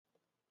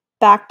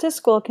Back to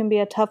school can be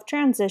a tough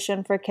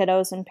transition for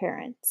kiddos and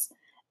parents.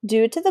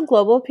 Due to the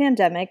global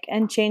pandemic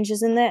and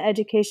changes in the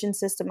education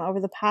system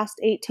over the past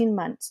 18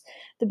 months,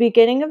 the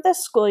beginning of the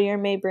school year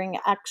may bring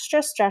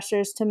extra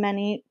stressors to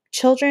many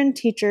children,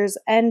 teachers,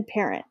 and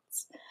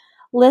parents.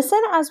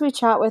 Listen as we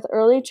chat with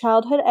early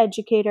childhood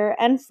educator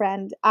and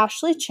friend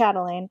Ashley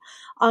Chatelain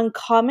on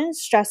common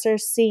stressors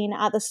seen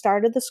at the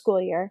start of the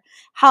school year,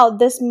 how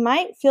this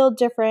might feel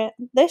different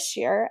this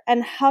year,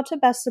 and how to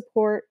best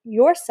support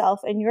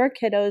yourself and your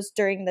kiddos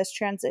during this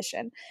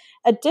transition.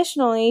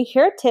 Additionally,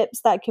 here are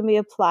tips that can be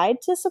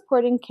applied to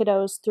supporting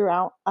kiddos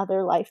throughout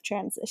other life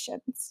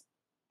transitions.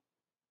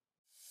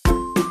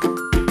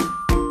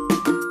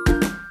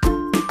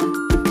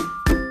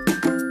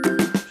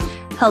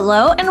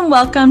 Hello and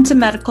welcome to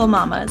Medical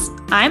Mamas.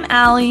 I'm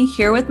Allie,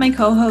 here with my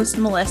co-host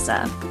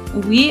Melissa.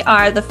 We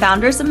are the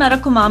founders of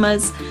Medical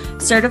Mamas,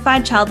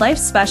 certified child life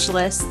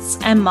specialists,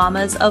 and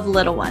mamas of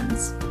little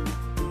ones.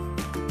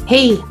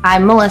 Hey,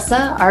 I'm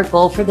Melissa. Our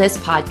goal for this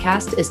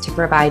podcast is to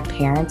provide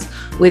parents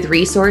with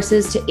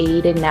resources to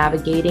aid in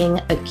navigating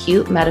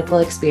acute medical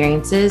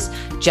experiences,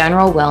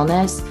 general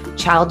wellness,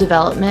 child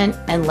development,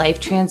 and life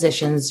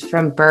transitions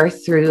from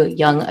birth through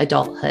young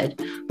adulthood.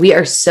 We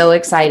are so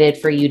excited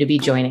for you to be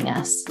joining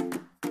us.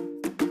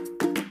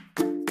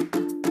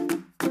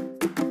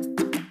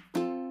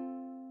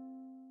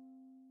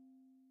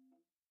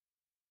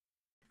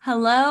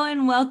 Hello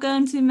and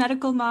welcome to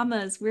Medical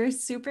Mamas. We're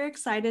super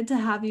excited to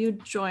have you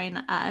join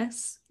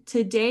us.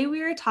 Today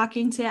we are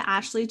talking to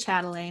Ashley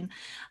Chatelain,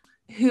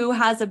 who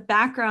has a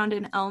background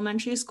in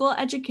elementary school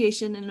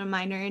education and a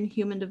minor in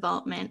human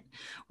development.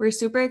 We're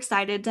super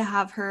excited to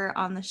have her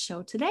on the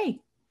show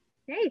today.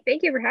 Hey,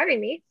 thank you for having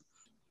me.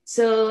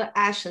 So,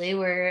 Ashley,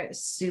 we're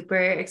super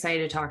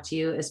excited to talk to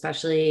you,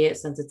 especially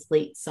since it's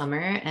late summer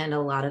and a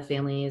lot of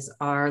families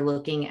are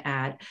looking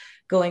at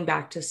going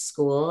back to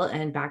school,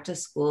 and back to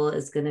school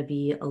is going to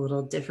be a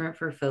little different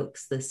for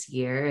folks this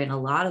year in a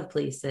lot of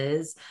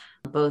places,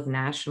 both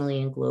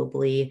nationally and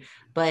globally,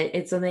 but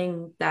it's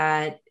something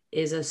that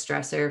is a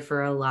stressor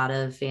for a lot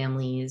of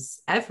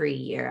families every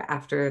year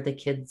after the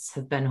kids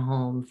have been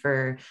home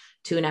for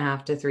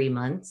 2.5 to 3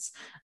 months.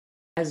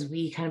 As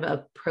we kind of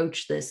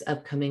approach this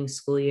upcoming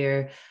school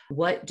year,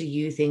 what do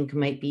you think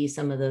might be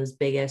some of those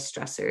biggest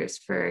stressors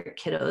for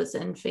kiddos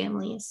and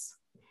families?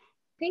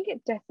 I think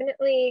it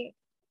definitely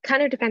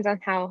kind of depends on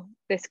how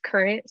this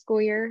current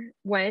school year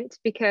went,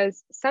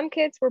 because some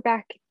kids were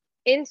back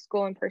in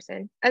school in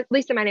person, at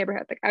least in my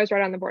neighborhood. Like I was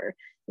right on the border.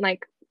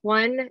 Like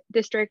one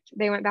district,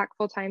 they went back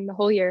full time the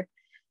whole year.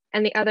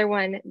 And the other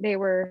one, they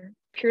were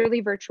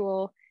purely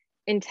virtual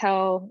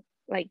until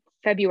like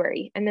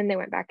February. And then they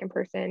went back in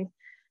person.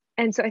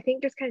 And so I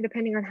think just kind of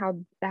depending on how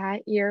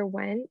that year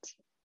went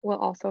will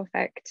also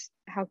affect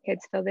how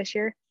kids feel this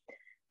year.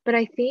 But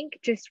I think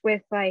just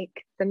with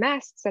like the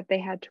masks that they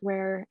had to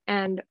wear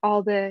and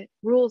all the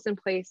rules in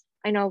place,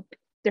 I know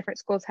different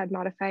schools had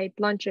modified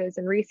lunches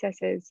and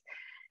recesses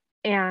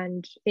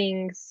and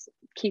things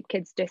keep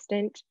kids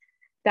distant,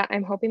 that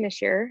I'm hoping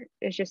this year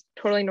is just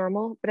totally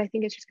normal. But I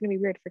think it's just going to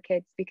be weird for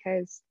kids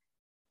because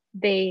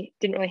they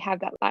didn't really have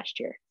that last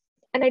year.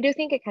 And I do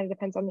think it kind of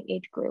depends on the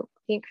age group.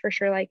 I think for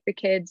sure, like the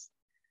kids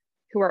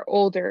who are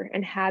older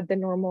and had the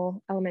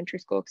normal elementary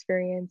school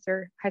experience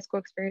or high school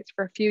experience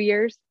for a few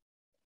years,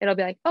 it'll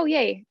be like, oh,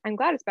 yay, I'm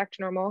glad it's back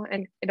to normal.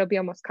 And it'll be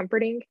almost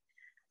comforting.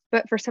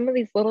 But for some of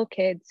these little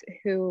kids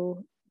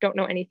who don't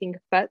know anything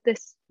but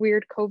this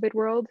weird COVID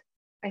world,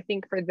 I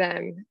think for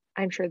them,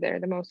 I'm sure they're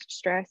the most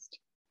stressed.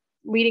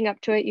 Leading up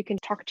to it, you can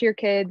talk to your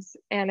kids.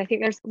 And I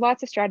think there's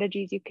lots of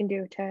strategies you can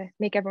do to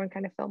make everyone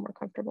kind of feel more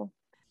comfortable.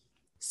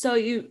 So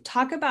you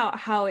talk about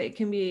how it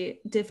can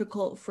be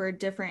difficult for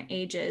different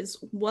ages.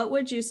 What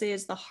would you say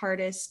is the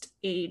hardest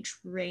age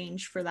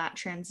range for that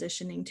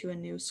transitioning to a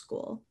new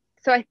school?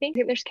 So I think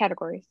there's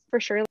categories. For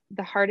sure,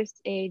 the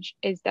hardest age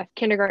is the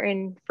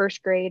kindergarten,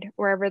 first grade,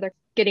 wherever they're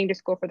getting to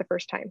school for the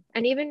first time.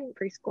 And even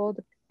preschool,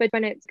 but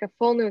when it's a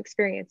full new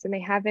experience and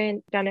they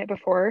haven't done it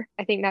before,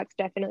 I think that's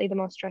definitely the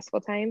most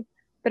stressful time.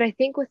 But I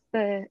think with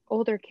the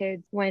older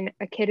kids, when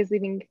a kid is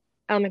leaving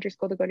elementary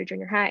school to go to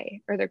junior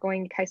high, or they're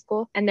going to high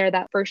school and they're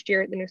that first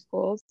year at the new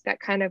schools, that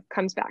kind of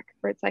comes back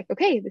where it's like,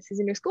 okay, this is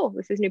a new school,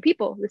 this is new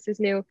people, this is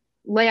new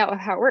layout of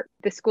how it works.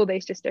 The school day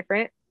is just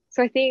different.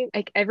 So I think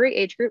like every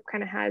age group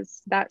kind of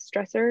has that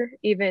stressor,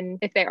 even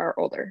if they are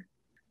older.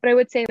 But I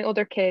would say the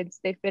older kids,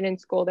 they've been in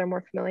school, they're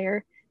more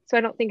familiar. So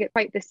I don't think it's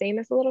quite the same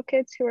as the little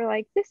kids who are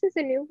like, this is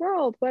a new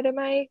world, what am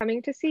I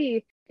coming to see?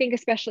 I think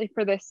especially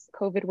for this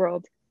COVID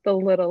world, the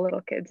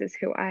little kids is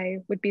who I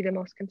would be the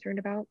most concerned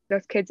about.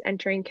 Those kids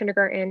entering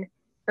kindergarten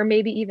or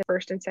maybe even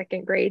first and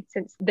second grade,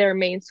 since their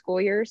main school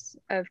years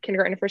of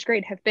kindergarten and first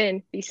grade have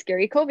been these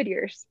scary COVID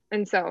years.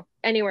 And so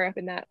anywhere up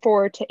in that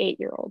 4 to 8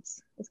 year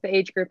olds is the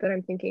age group that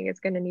I'm thinking is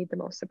going to need the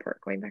most support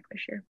going back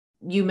this year.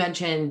 You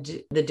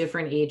mentioned the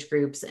different age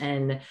groups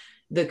and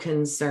the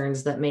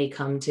concerns that may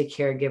come to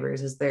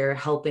caregivers as they're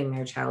helping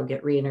their child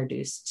get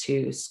reintroduced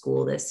to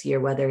school this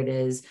year, whether it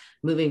is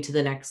moving to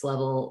the next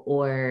level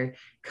or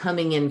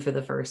coming in for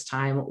the first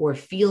time or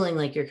feeling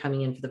like you're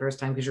coming in for the first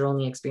time because your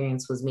only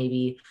experience was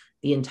maybe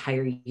the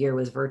entire year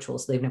was virtual.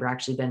 So they've never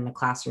actually been in a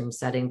classroom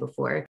setting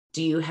before.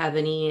 Do you have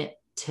any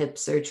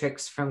tips or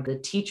tricks from the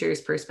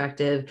teacher's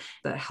perspective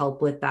that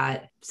help with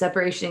that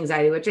separation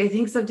anxiety, which I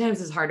think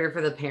sometimes is harder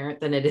for the parent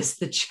than it is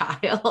the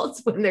child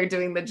when they're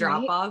doing the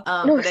drop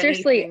off? No, but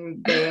seriously.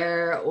 anything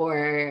there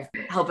or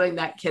helping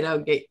that kiddo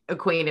get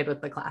acquainted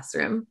with the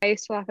classroom? I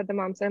used to laugh at the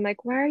moms. I'm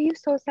like, why are you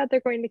so sad they're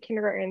going to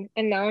kindergarten?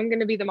 And now I'm going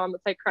to be the mom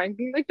that's like crying,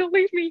 being like, don't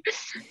leave me.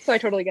 So I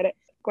totally get it.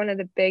 One of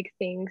the big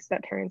things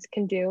that parents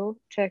can do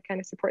to kind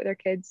of support their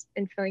kids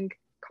in feeling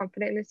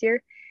confident in this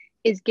year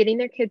is getting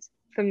their kids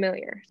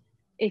familiar.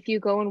 If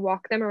you go and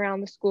walk them around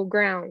the school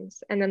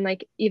grounds, and then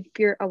like if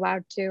you're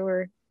allowed to,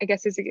 or I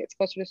guess as it gets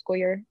closer to school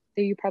year,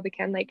 you probably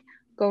can like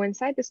go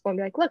inside the school and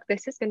be like, look,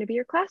 this is going to be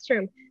your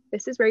classroom.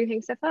 This is where you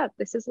hang stuff up.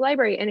 This is the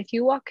library. And if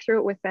you walk through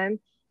it with them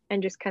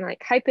and just kind of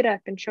like hype it up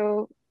and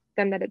show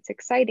them that it's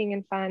exciting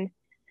and fun,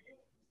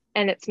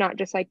 and it's not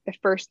just like the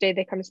first day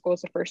they come to school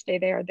is the first day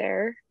they are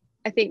there,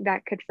 I think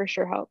that could for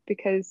sure help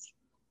because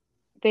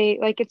they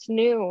like it's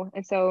new.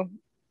 And so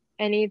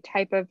any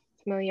type of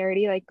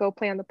familiarity, like go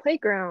play on the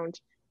playground,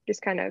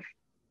 just kind of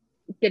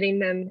getting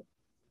them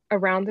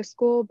around the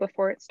school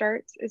before it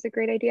starts is a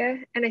great idea.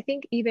 And I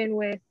think even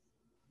with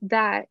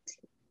that,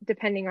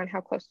 depending on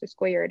how close to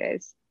school year it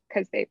is,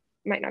 because they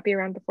might not be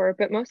around before,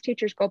 but most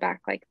teachers go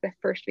back like the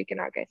first week in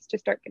August to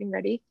start getting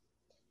ready.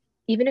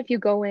 Even if you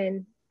go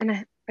in,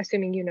 and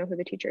assuming you know who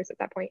the teacher is at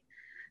that point,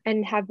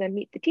 and have them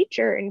meet the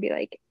teacher and be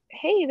like,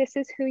 hey, this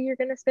is who you're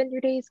going to spend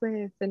your days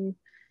with. And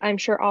I'm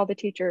sure all the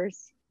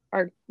teachers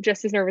are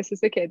just as nervous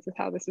as the kids with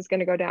how this is going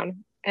to go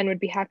down and would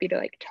be happy to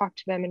like talk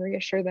to them and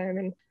reassure them.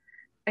 And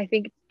I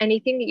think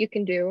anything that you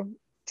can do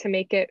to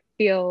make it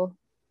feel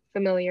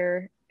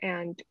familiar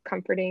and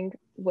comforting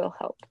will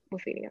help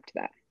with leading up to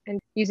that. And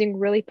using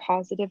really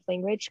positive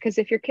language, because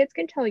if your kids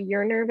can tell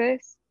you're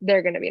nervous,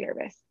 they're going to be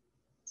nervous.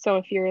 So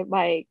if you're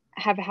like,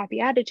 have a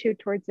happy attitude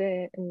towards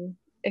it, and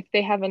if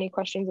they have any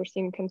questions or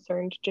seem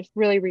concerned, just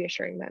really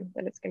reassuring them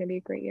that it's going to be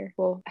a great year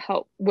will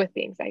help with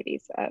the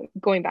anxieties of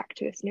going back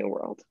to this new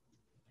world,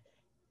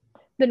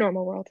 the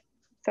normal world.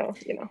 So,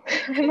 you know,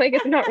 I'm like,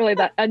 it's not really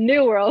that a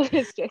new world.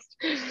 It's just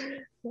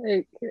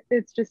like,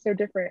 it's just so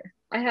different.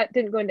 I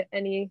didn't go into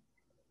any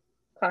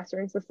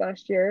classrooms this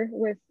last year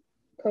with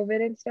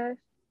COVID and stuff.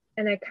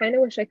 And I kind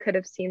of wish I could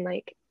have seen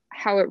like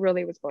how it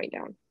really was going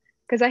down.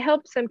 Because I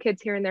helped some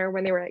kids here and there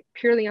when they were like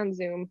purely on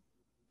Zoom.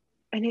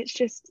 And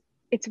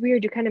it's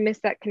weird. You kind of miss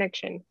that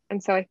connection.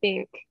 And so I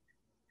think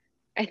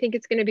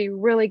it's going to be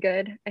really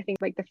good. I think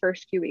like the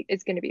first few weeks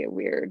is going to be a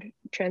weird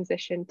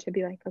transition to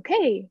be like,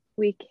 okay,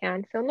 we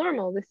can feel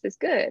normal. This is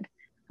good.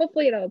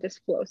 Hopefully it all just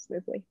flows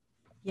smoothly.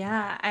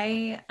 Yeah,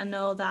 I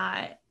know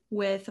that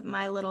with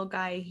my little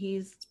guy,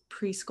 he's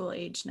preschool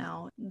age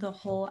now. The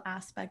whole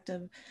aspect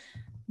of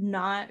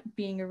not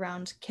being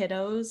around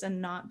kiddos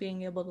and not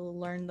being able to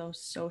learn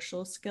those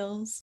social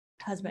skills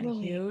has been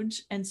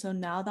huge. And so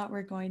now that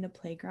we're going to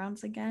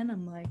playgrounds again,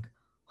 I'm like,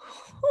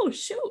 oh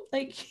shoot,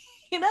 like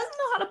he doesn't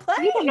know how to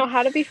play. You don't know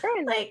how to be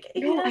friends. Like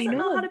he doesn't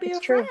know how to be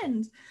a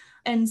friend.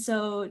 And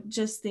so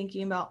just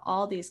thinking about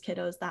all these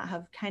kiddos that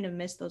have kind of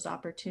missed those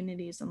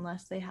opportunities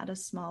unless they had a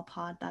small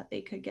pod that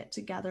they could get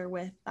together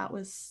with that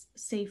was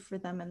safe for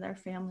them and their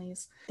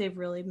families, they've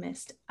really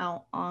missed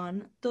out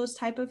on those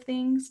type of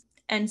things.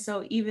 And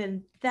so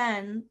even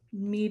then,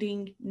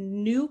 meeting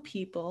new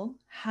people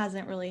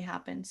hasn't really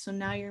happened. So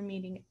now you're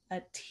meeting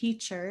a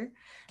teacher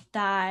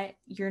that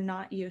you're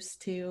not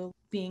used to,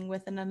 being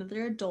with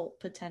another adult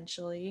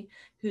potentially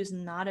who's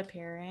not a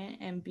parent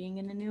and being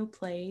in a new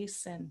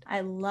place. And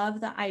I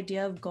love the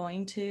idea of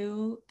going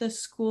to the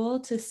school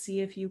to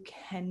see if you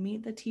can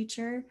meet the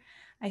teacher.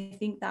 I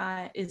think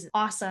that is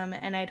awesome.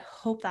 And I'd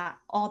hope that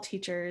all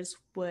teachers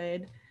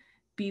would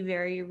be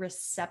very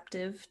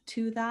receptive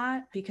to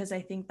that, because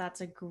I think that's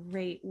a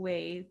great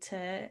way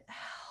to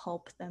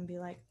help them be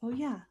like, oh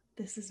yeah,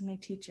 this is my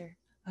teacher.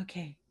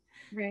 Okay.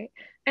 Right.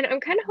 And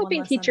I'm kind of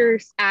hoping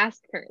teachers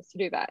ask parents to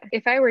do that.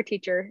 If I were a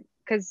teacher,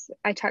 because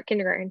I taught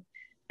kindergarten,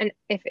 and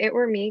if it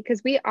were me,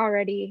 because we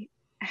already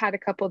had a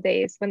couple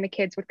days when the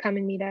kids would come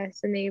and meet us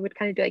and they would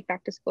kind of do like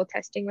back to school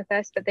testing with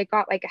us, but they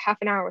got like a half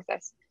an hour with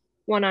us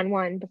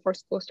one-on-one before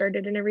school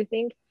started and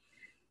everything.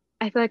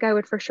 I feel like I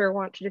would for sure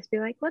want to just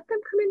be like, let them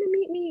come in and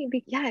meet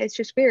me. Yeah, it's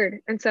just weird.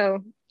 And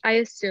so I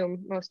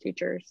assume most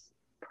teachers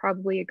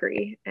probably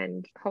agree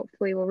and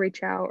hopefully will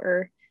reach out,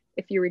 or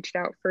if you reached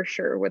out for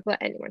sure would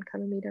let anyone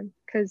come and meet them.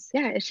 Because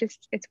yeah,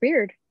 it's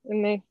weird.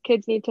 And the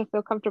kids need to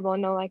feel comfortable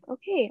and know like,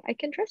 okay, I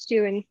can trust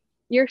you and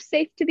you're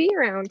safe to be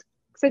around.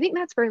 So I think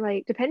that's where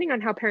like, depending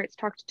on how parents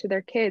talked to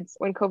their kids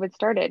when COVID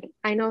started,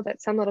 I know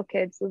that some little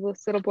kids,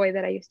 this little boy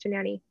that I used to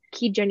nanny,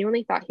 he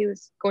genuinely thought he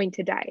was going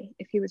to die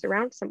if he was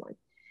around someone.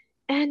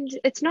 And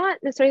it's not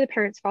necessarily the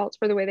parents' fault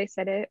for the way they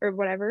said it or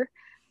whatever,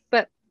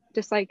 but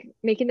just like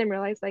making them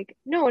realize like,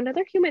 no,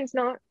 another human's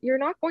not, you're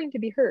not going to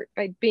be hurt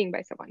by being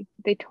by someone.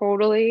 They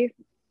totally,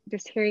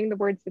 just hearing the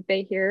words that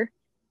they hear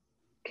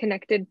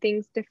connected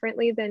things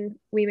differently than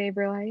we may have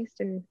realized.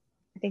 And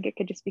I think it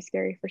could just be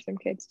scary for some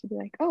kids to be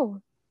like, oh,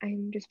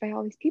 I'm just by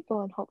all these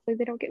people and hopefully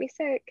they don't get me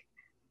sick.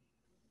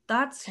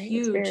 That's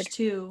huge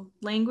too.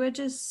 Language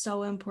is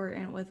so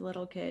important with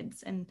little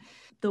kids, and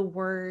the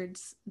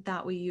words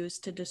that we use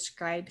to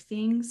describe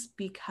things,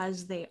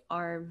 because they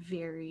are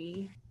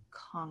very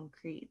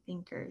concrete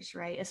thinkers,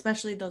 right?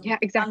 Especially the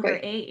younger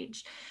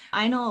age.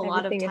 I know a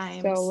lot of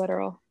times is so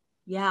literal.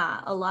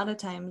 Yeah, a lot of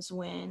times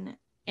when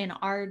in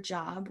our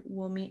job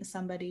we'll meet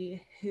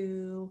somebody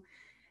who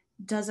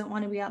doesn't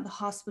want to be at the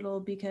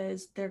hospital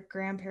because their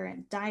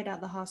grandparent died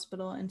at the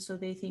hospital, and so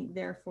they think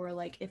therefore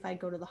like if I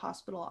go to the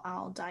hospital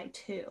I'll die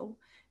too,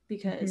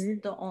 because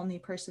the only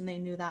person they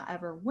knew that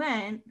ever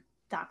went,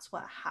 that's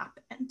what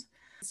happened.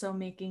 So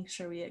making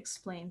sure we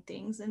explain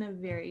things in a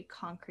very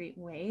concrete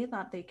way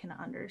that they can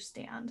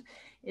understand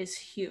is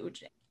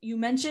huge. You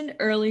mentioned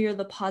earlier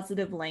the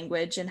positive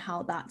language and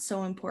how that's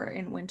so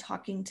important when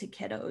talking to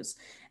kiddos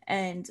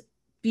and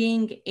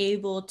being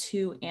able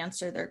to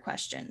answer their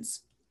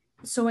questions.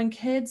 So when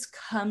kids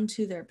come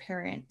to their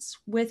parents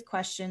with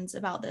questions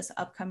about this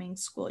upcoming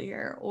school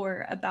year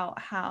or about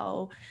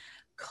how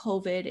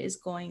COVID is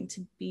going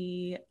to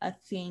be a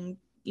thing,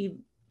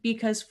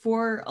 because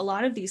for a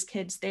lot of these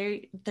kids,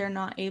 they're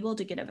not able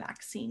to get a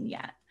vaccine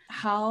yet.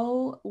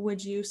 How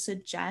would you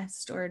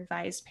suggest or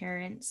advise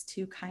parents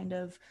to kind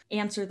of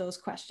answer those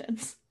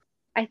questions?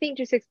 I think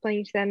just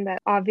explaining to them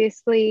that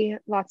obviously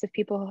lots of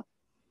people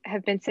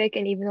have been sick,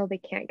 and even though they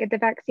can't get the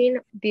vaccine,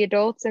 the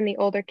adults and the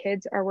older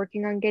kids are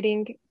working on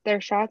getting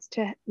their shots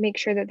to make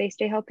sure that they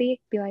stay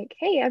healthy. Be like,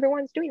 hey,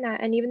 everyone's doing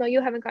that, and even though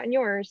you haven't gotten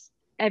yours,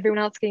 everyone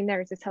else getting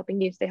theirs is helping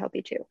you stay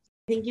healthy too.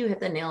 I think you hit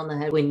the nail on the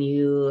head when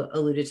you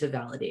alluded to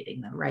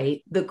validating them,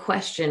 right? The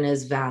question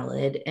is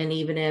valid. And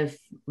even if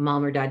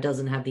mom or dad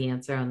doesn't have the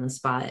answer on the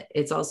spot,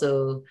 it's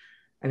also,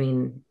 I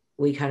mean,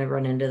 we kind of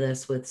run into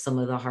this with some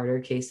of the harder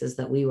cases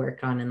that we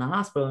work on in the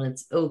hospital. And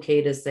it's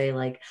okay to say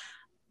like,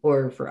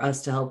 or for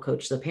us to help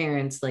coach the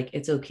parents, like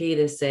it's okay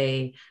to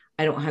say,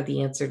 I don't have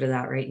the answer to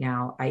that right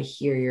now. I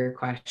hear your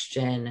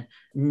question.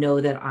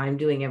 Know that I'm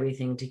doing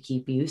everything to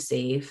keep you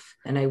safe,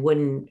 and I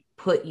wouldn't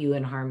put you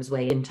in harm's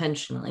way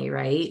intentionally,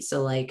 right?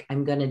 So like,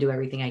 I'm going to do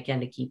everything I can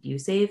to keep you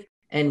safe.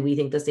 And we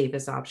think the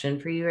safest option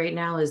for you right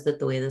now is that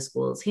the way the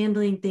school is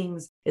handling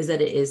things is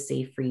that it is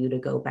safe for you to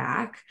go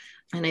back.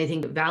 And I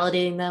think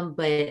validating them,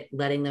 but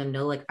letting them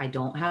know, like, I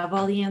don't have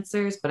all the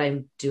answers, but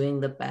I'm doing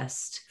the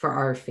best for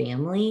our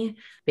family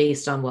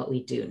based on what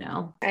we do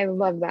know. I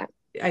love that.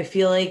 I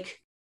feel like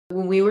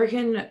when we work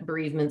in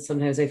bereavement,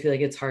 sometimes I feel like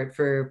it's hard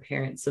for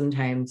parents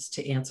sometimes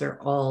to answer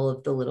all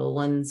of the little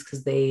ones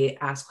because they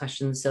ask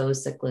questions so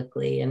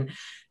cyclically, and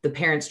the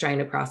parents trying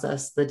to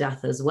process the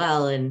death as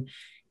well. And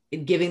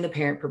giving the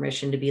parent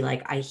permission to be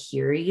like, I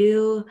hear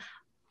you.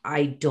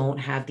 I don't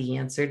have the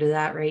answer to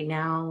that right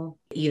now.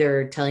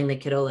 Either telling the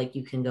kiddo, like,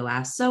 you can go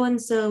ask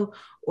so-and-so,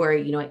 or,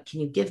 you know what,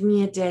 can you give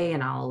me a day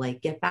and I'll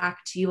like get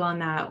back to you on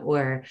that?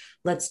 Or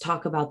let's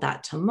talk about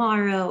that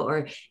tomorrow.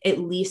 Or at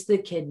least the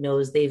kid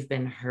knows they've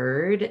been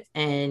heard,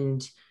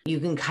 and you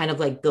can kind of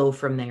like go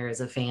from there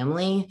as a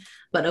family.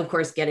 But of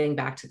course, getting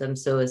back to them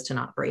so as to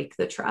not break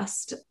the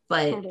trust.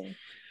 But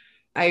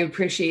I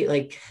appreciate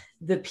like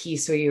the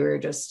piece where you were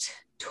just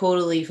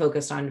totally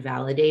focused on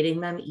validating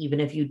them,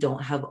 even if you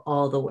don't have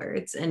all the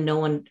words, and no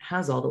one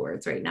has all the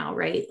words right now,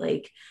 right?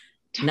 Like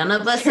none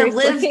of us have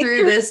lived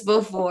through this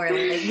before.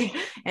 Like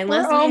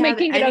unless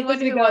we have anyone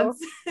who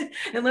wants,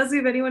 unless we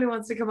have anyone who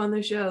wants to come on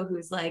the show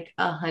who's like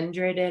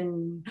 100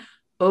 and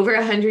over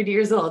 100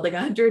 years old, like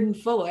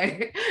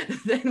 104,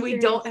 then we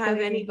don't have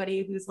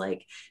anybody who's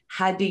like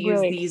had to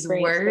use these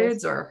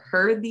words or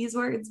heard these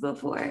words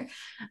before.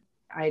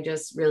 I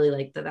just really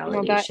like the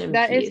validation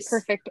that piece. Is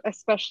perfect,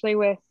 especially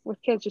with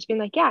kids just being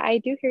like, yeah, I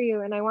do hear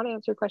you and I want to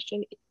answer a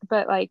question,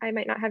 but like I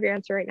might not have your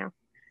answer right now.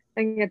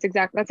 I think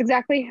that's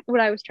exactly what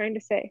I was trying to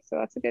say. So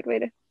that's a good way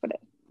to put it.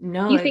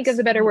 No, you think of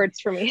the better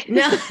words for me.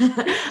 No,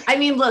 I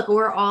mean, look,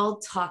 we're all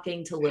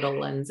talking to little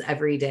ones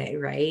every day,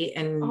 right?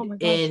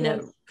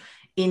 And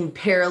in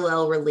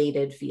parallel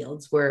related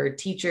fields, we're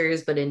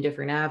teachers, but in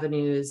different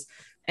avenues.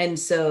 And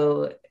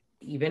so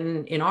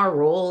even in our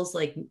roles,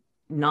 like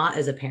not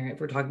as a parent, if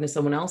we're talking to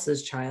someone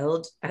else's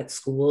child at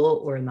school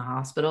or in the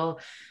hospital,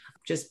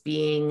 just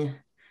being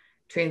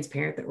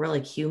transparent that we're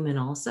like human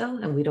also,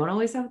 and we don't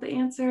always have the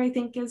answer, I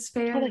think is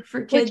fair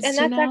for kids. And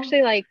that's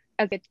actually like,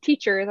 as a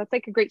teacher, that's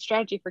like a great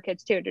strategy for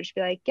kids too, to just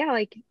be like, yeah,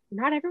 like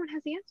not everyone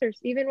has the answers,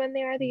 even when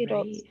they are the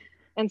adults.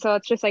 And so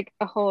it's just like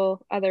a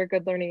whole other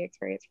good learning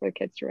experience for the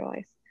kids to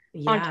realize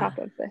on top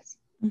of this.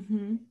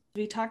 Mm-hmm.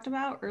 We talked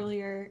about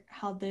earlier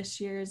how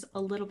this year is a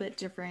little bit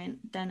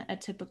different than a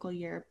typical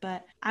year,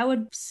 but I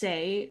would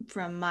say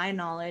from my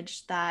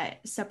knowledge that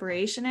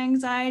separation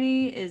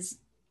anxiety is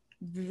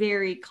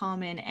very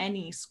common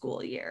any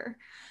school year.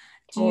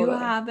 Do you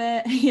have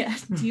it? Yeah.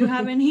 Do you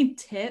have any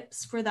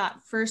tips for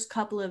that first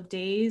couple of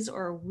days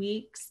or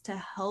weeks to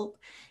help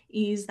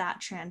ease that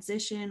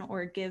transition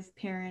or give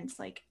parents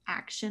like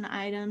action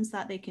items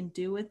that they can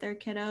do with their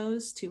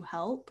kiddos to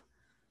help?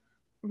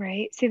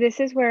 Right. See, this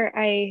is where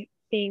I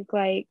think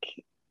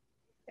like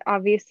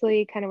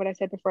obviously kind of what I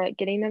said before, like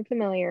getting them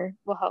familiar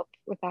will help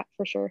with that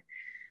for sure.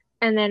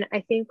 And then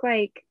I think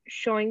like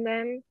showing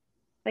them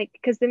like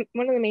because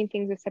one of the main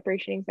things with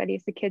separation anxiety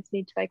is the kids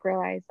need to like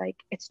realize like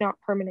it's not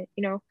permanent,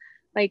 you know,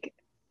 like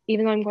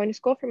even though I'm going to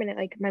school for a minute,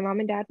 like my mom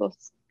and dad will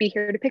be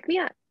here to pick me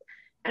up.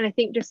 And I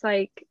think just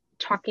like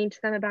talking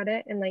to them about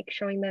it and like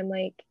showing them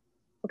like,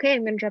 okay,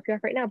 I'm going to drop you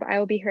off right now, but I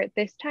will be here at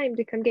this time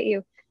to come get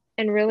you,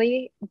 and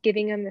really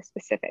giving them the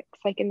specifics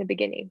like in the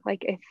beginning.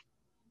 Like if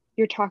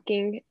you're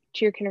talking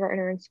to your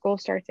kindergartner and school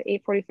starts at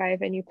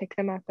 8:45 and you pick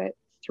them up at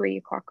 3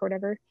 o'clock or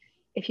whatever,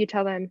 if you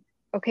tell them,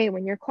 okay,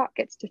 when your clock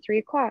gets to 3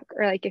 o'clock,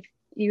 or like if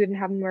you even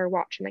have them wear a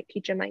watch and like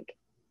teach them like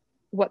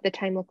what the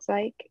time looks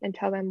like and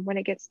tell them when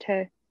it gets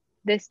to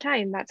this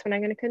time, that's when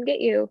I'm going to come get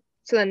you.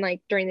 So then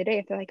like during the day,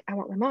 if they're like, I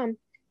want my mom,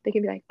 they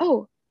can be like,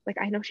 oh, like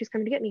I know she's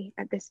coming to get me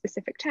at this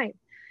specific time.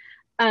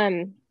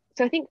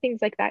 So I think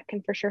things like that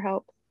can for sure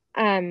help.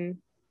 And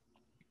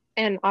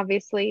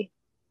obviously,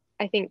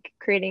 I think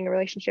creating a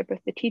relationship with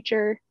the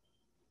teacher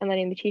and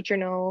letting the teacher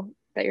know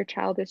that your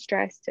child is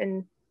stressed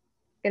and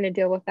going to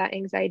deal with that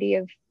anxiety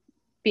of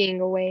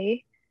being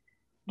away,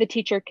 the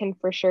teacher can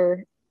for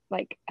sure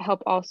like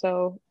help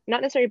also,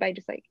 not necessarily by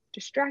just like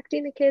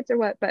distracting the kids or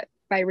what, but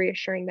by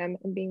reassuring them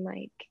and being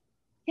like,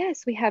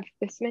 yes, we have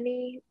this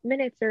many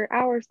minutes or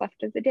hours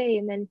left of the day,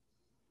 and then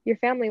your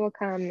family will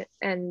come,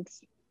 and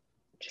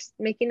just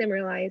making them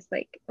realize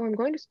like, oh, I'm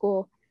going to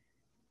school,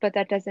 but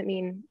that doesn't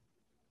mean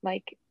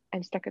like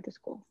I'm stuck at the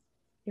school.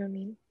 You know what I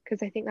mean?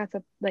 Because I think that's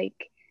a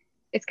like,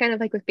 it's kind of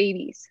like with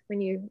babies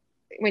when you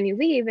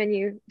leave and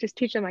you just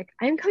teach them like,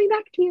 I'm coming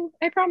back to you,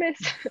 I promise.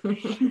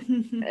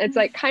 It's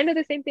like kind of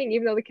the same thing.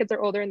 Even though the kids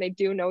are older and they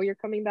do know you're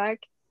coming back,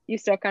 you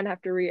still kind of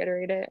have to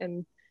reiterate it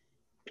and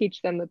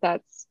teach them that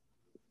that's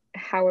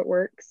how it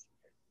works.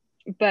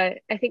 But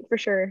I think for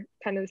sure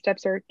kind of the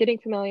steps are getting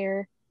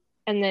familiar,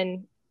 and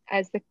then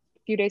as the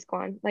few days go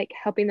on, like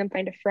helping them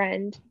find a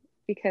friend,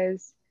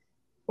 because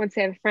once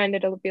they have a friend,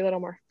 it'll be a little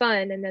more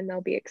fun and then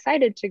they'll be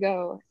excited to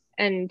go.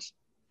 And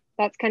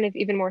that's kind of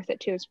even more with it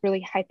too, is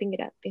really hyping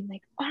it up, being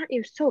like, aren't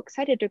you so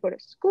excited to go to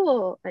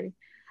school? And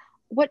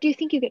what do you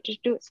think you get to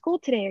do at school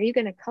today? Are you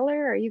going to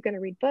color? Are you going to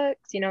read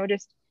books? You know,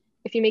 just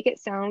if you make it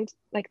sound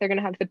like they're going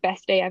to have the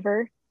best day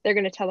ever, they're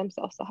going to tell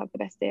themselves they'll have the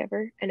best day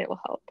ever, and it will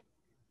help.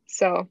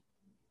 So,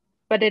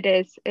 but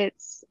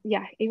it's,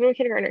 yeah, even with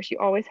kindergartners, you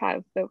always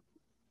have the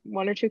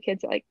one or two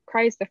kids that like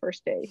cries the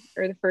first day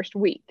or the first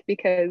week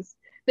because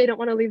they don't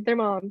want to leave their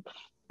mom.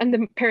 And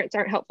the parents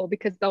aren't helpful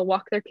because they'll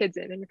walk their kids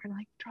in and you're kind of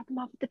like, drop them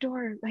off at the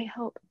door, it might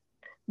help.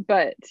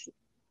 But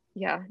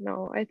yeah,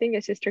 no, I think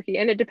it's just tricky.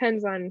 And it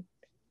depends on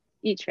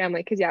each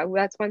family. Cause yeah,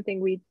 that's one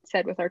thing we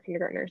said with our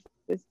kindergartners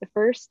is the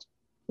first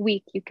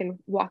week you can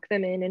walk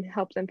them in and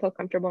help them feel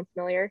comfortable and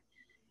familiar.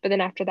 But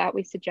then after that,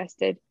 we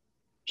suggested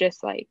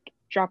just like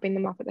dropping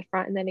them off at the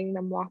front and letting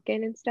them walk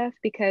in and stuff,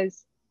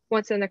 because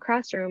once in the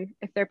classroom,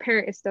 if their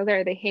parent is still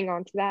there, they hang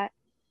on to that.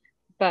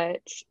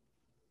 But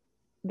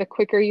the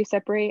quicker you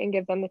separate and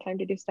give them the time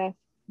to do stuff,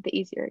 the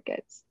easier it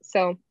gets.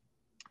 So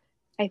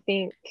I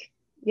think,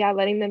 yeah,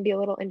 letting them be a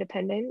little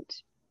independent,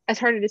 as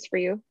hard it is for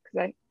you,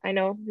 because I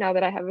know now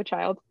that I have a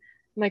child,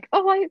 I'm like,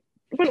 oh, I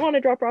wouldn't want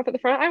to drop her off at the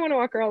front. I want to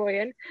walk her all the way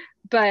in.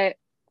 But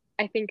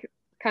I think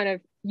kind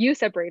of you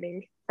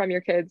separating from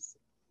your kids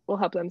will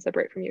help them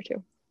separate from you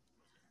too.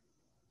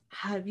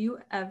 Have you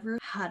ever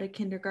had a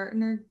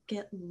kindergartner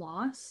get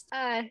lost?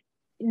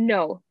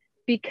 No,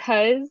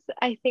 because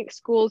I think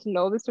schools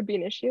know this would be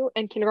an issue,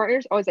 and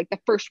kindergartners always like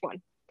the first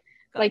one.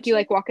 Gotcha. Like you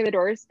like walk in the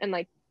doors, and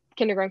like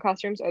kindergarten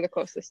classrooms are the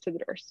closest to the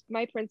doors.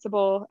 My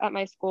principal at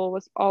my school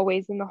was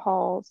always in the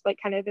halls, like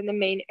kind of in the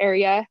main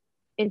area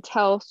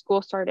until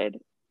school started.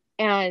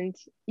 And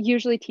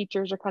usually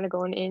teachers are kind of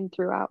going in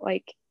throughout.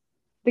 Like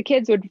the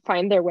kids would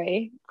find their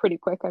way pretty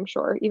quick, I'm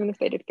sure, even if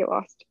they did get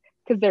lost,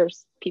 because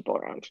there's people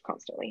around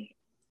constantly.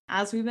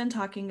 As we've been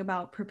talking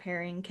about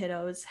preparing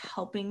kiddos,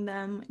 helping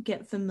them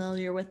get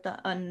familiar with the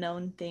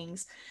unknown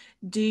things,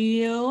 do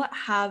you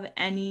have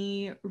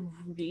any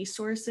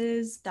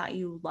resources that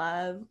you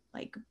love,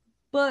 like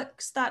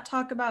books that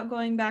talk about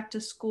going back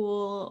to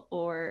school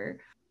or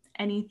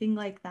anything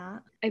like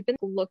that? I've been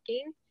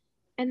looking,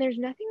 and there's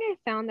nothing I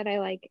found that I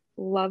like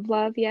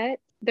love yet.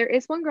 There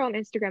is one girl on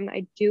Instagram that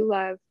I do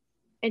love,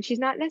 and she's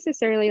not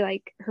necessarily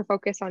like her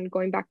focus on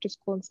going back to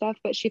school and stuff,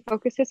 but she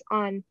focuses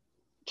on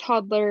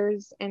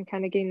toddlers and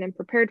kind of getting them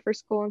prepared for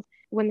school.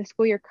 When the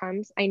school year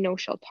comes, I know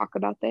she'll talk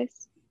about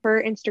this.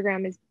 Her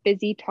Instagram is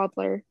Busy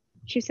Toddler.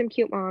 She's some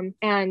cute mom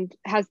and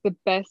has the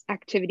best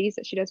activities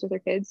that she does with her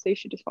kids, so you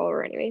should just follow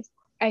her anyways.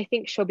 I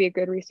think she'll be a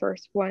good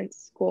resource once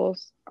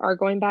schools are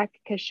going back,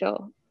 because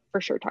she'll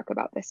for sure talk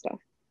about this stuff.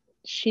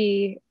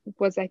 She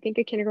was, I think,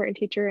 a kindergarten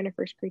teacher and a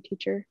first grade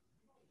teacher,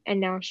 and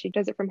now she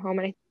does it from home.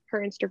 And her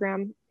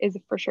Instagram is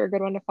for sure a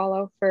good one to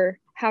follow for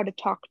how to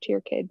talk to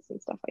your kids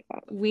and stuff like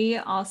that. We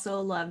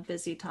also love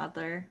Busy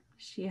Toddler.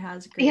 She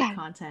has great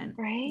content.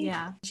 Right?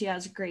 Yeah. She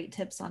has great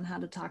tips on how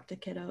to talk to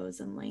kiddos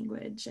and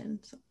language and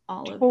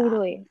all of that.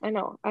 Totally. I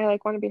know. I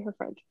want to be her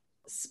friend.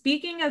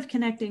 Speaking of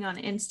connecting on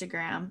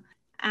Instagram,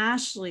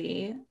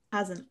 Ashley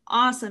has an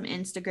awesome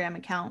Instagram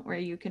account where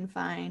you can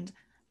find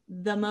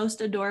the most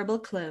adorable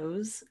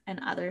clothes and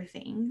other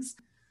things.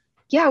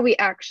 Yeah, we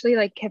actually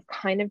have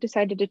kind of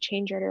decided to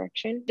change our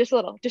direction just a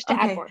little, just to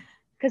add more,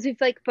 because we've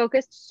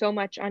focused so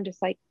much on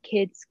just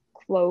kids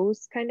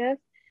clothes kind of.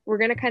 We're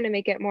going to kind of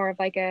make it more of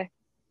an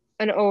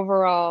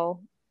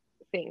overall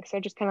thing. So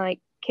just kind of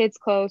kids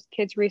clothes,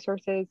 kids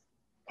resources,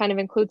 kind of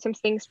include some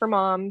things for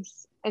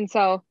moms. And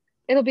so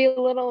it'll be a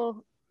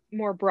little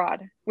more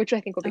broad, which I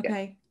think will be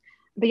good.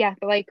 But yeah,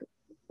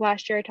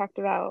 last year I talked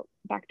about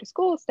back to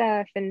school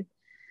stuff, and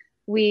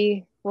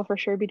we will for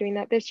sure be doing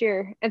that this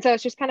year. And so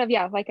it's just kind of,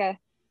 a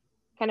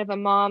kind of a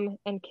mom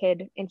and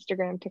kid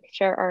Instagram to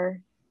share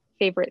our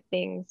favorite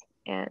things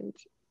and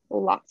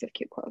lots of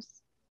cute clothes.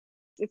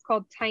 It's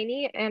called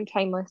Tiny and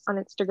Timeless on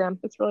Instagram.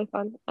 It's really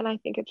fun, and I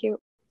think it's cute.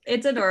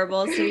 It's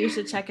adorable, so you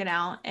should check it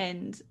out.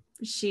 And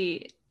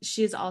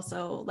she's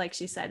also, like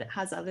she said,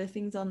 has other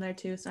things on there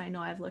too. So I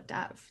know I've looked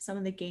at some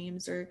of the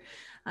games or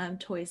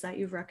toys that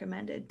you've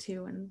recommended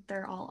too, and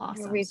they're all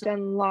awesome. We've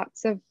done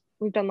lots of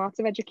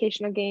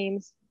educational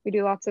games. We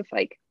do lots of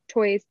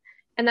toys,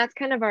 and that's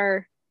kind of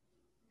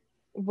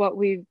what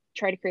we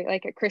try to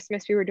create. At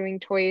Christmas, we were doing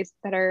toys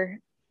that are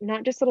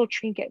not just little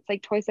trinkets,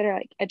 toys that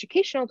are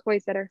educational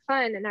toys that are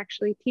fun and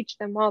actually teach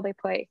them while they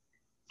play.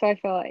 So I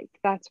feel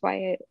that's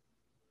why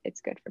it's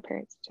good for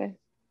parents to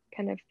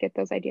kind of get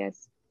those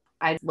ideas.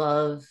 I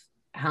love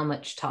how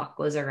much talk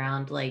was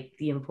around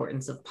the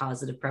importance of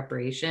positive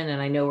preparation.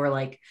 And I know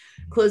we're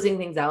closing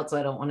things out, so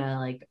I don't want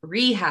to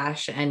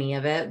rehash any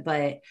of it,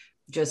 but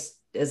just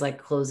as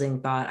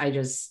closing thought, I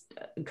just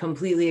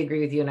completely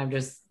agree with you.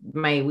 And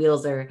my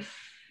wheels are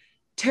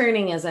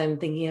turning as I'm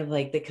thinking of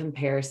the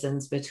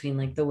comparisons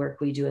between the work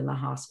we do in the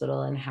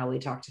hospital and how we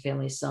talk to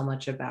families so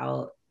much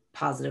about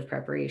positive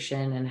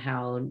preparation, and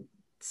how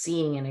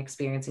seeing and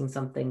experiencing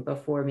something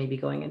before maybe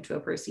going into a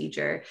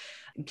procedure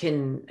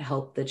can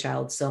help the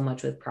child so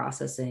much with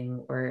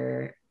processing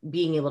or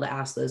being able to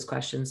ask those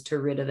questions to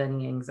rid of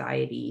any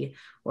anxiety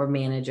or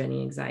manage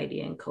any anxiety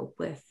and cope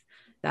with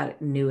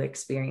that new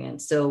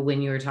experience. So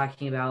when you were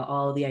talking about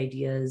all the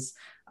ideas,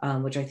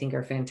 which I think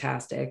are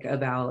fantastic,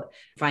 about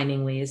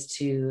finding ways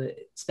to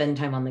spend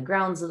time on the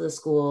grounds of the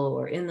school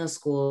or in the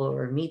school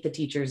or meet the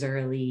teachers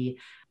early,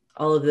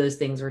 all of those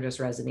things were just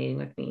resonating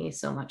with me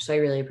so much. So I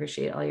really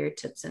appreciate all your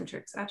tips and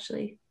tricks,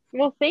 Ashley.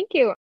 Well, thank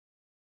you.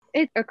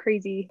 It's a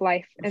crazy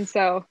life. And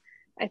so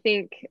I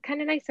think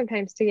kind of nice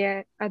sometimes to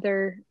get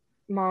other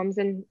moms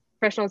and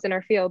professionals in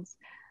our fields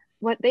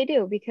what they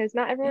do, because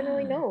not everyone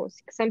really knows.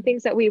 Some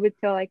things that we would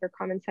feel are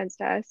common sense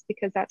to us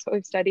because that's what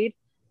we've studied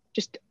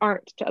just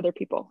aren't to other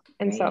people.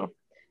 And so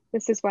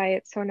this is why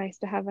it's so nice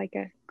to have a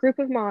group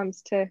of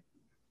moms to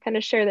kind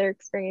of share their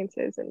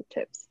experiences and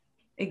tips.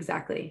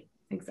 Exactly.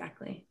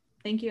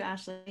 Thank you,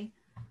 Ashley.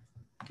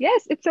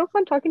 Yes, it's so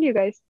fun talking to you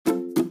guys.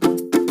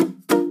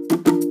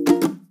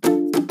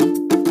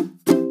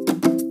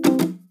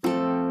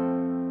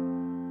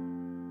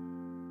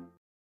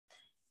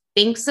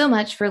 Thanks so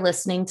much for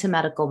listening to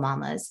Medical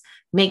Mamas.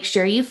 Make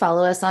sure you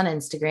follow us on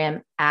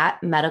Instagram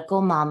at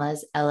Medical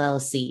Mamas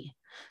LLC.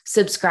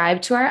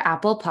 Subscribe to our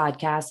Apple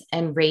Podcast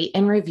and rate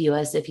and review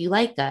us if you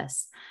like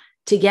us.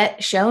 To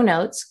get show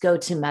notes, go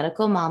to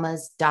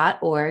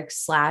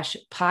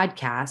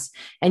medicalmamas.org/podcast,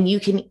 and you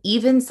can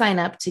even sign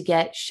up to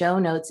get show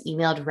notes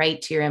emailed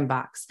right to your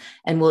inbox,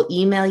 and we'll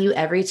email you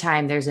every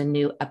time there's a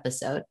new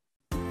episode.